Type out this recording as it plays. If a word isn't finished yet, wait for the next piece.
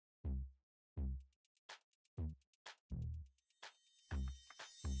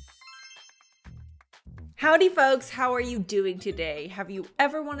Howdy folks, how are you doing today? Have you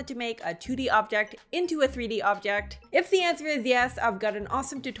ever wanted to make a 2D object into a 3D object? If the answer is yes, I've got an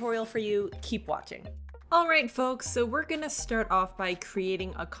awesome tutorial for you. Keep watching. Alright folks, so we're gonna start off by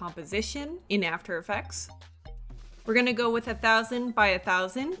creating a composition in After Effects. We're gonna go with 1000 by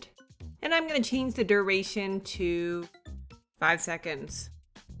 1000, and I'm gonna change the duration to 5 seconds.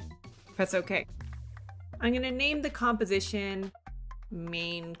 Press OK. I'm gonna name the composition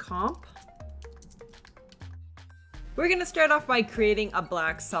Main Comp. We're gonna start off by creating a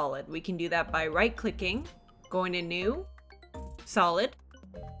black solid. We can do that by right-clicking, going to New, Solid.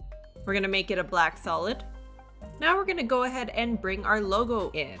 We're gonna make it a black solid. Now we're gonna go ahead and bring our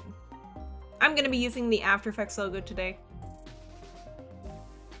logo in. I'm gonna be using the After Effects logo today.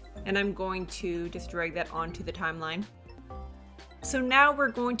 And I'm going to just drag that onto the timeline. So now we're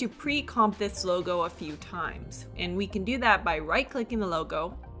going to pre-comp this logo a few times. And we can do that by right-clicking the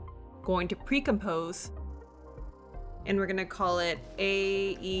logo, going to Pre-Compose, and we're gonna call it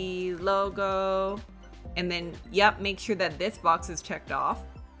AE logo. And then, make sure that this box is checked off.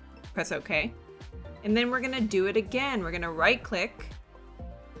 Press OK. And then we're gonna do it again. We're gonna right click,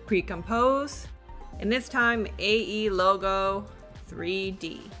 pre-compose, and this time AE logo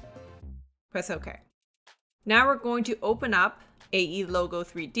 3D. Press OK. Now we're going to open up AE logo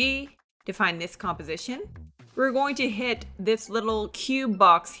 3D to find this composition. We're going to hit this little cube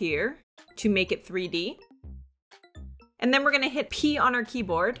box here to make it 3D. And then we're going to hit P on our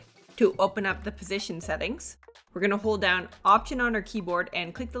keyboard to open up the position settings. We're going to hold down Option on our keyboard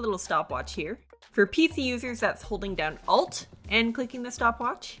and click the little stopwatch here. For PC users, that's holding down Alt and clicking the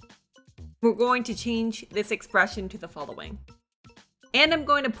stopwatch. We're going to change this expression to the following. And I'm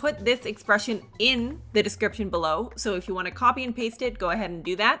going to put this expression in the description below. So if you want to copy and paste it, go ahead and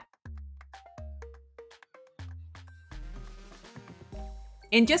do that.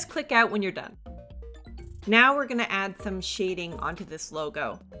 And just click out when you're done. Now we're going to add some shading onto this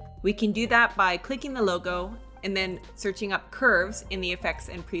logo. We can do that by clicking the logo and then searching up curves in the effects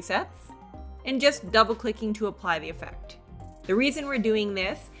and presets and just double clicking to apply the effect. The reason we're doing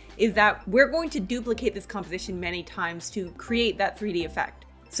this is that we're going to duplicate this composition many times to create that 3D effect.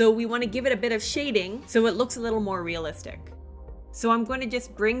 So we want to give it a bit of shading so it looks a little more realistic. So I'm going to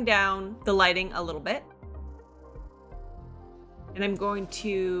just bring down the lighting a little bit. And I'm going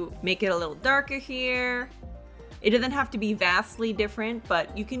to make it a little darker here. It doesn't have to be vastly different,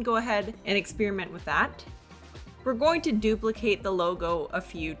 but you can go ahead and experiment with that. We're going to duplicate the logo a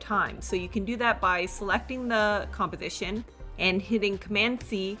few times. So you can do that by selecting the composition and hitting Command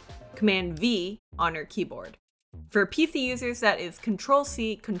C, Command V on your keyboard. For PC users, that is Control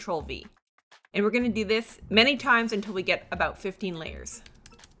C, Control V. And we're going to do this many times until we get about 15 layers.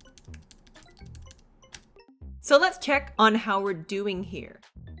 So let's check on how we're doing here.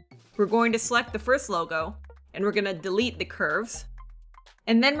 We're going to select the first logo and we're going to delete the curves.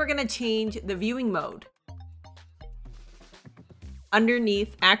 And then we're going to change the viewing mode.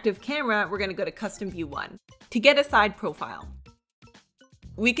 Underneath Active Camera, we're going to go to Custom View 1 to get a side profile.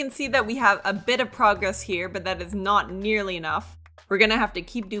 We can see that we have a bit of progress here, but that is not nearly enough. We're going to have to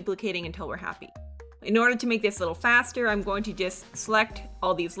keep duplicating until we're happy. In order to make this a little faster, I'm going to just select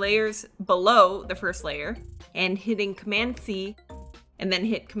all these layers below the first layer and hitting Command C and then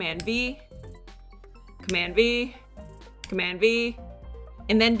hit Command V, Command V, Command V,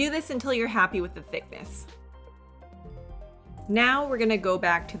 and then do this until you're happy with the thickness. Now we're going to go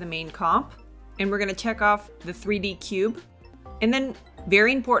back to the main comp and we're going to check off the 3D cube. And then,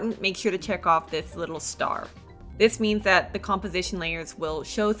 very important, make sure to check off this little star. This means that the composition layers will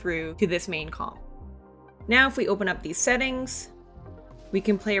show through to this main comp. Now if we open up these settings, we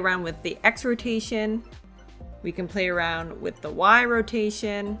can play around with the X rotation. We can play around with the Y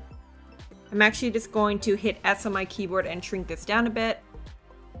rotation. I'm actually just going to hit S on my keyboard and shrink this down a bit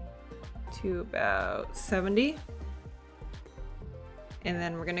to about 70. And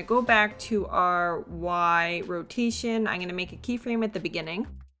then we're going to go back to our Y rotation. I'm going to make a keyframe at the beginning.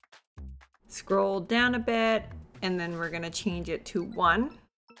 Scroll down a bit, and then we're going to change it to 1.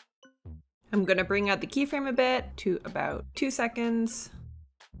 I'm going to bring out the keyframe a bit to about 2 seconds.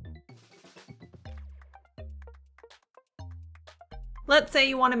 Let's say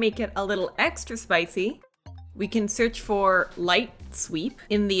you want to make it a little extra spicy. We can search for Light Sweep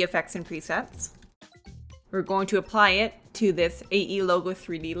in the effects and presets. We're going to apply it to this AE logo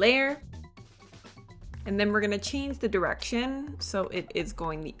 3D layer. And then we're going to change the direction so it is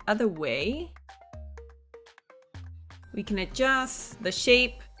going the other way. We can adjust the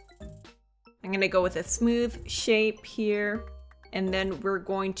shape. I'm going to go with a smooth shape here, and then we're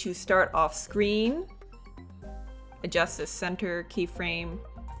going to start off screen, adjust the center keyframe.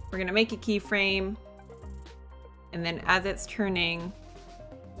 We're going to make a keyframe, And then as it's turning,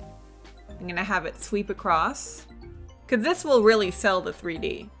 I'm gonna have it sweep across, because this will really sell the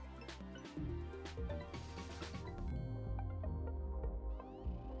 3D.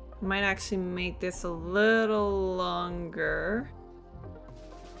 I might actually make this a little longer.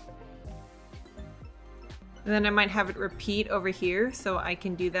 And then I might have it repeat over here, so I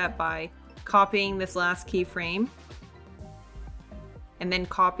can do that by copying this last keyframe and then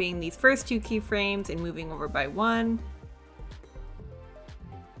copying these first two keyframes and moving over by one.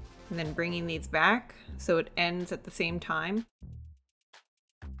 And then bringing these back so it ends at the same time.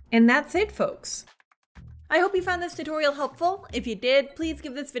 And that's it, folks. I hope you found this tutorial helpful. If you did, please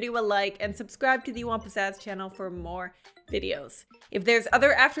give this video a like and subscribe to the Pizzazz channel for more videos. If there's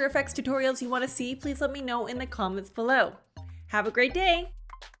other After Effects tutorials you want to see, please let me know in the comments below. Have a great day!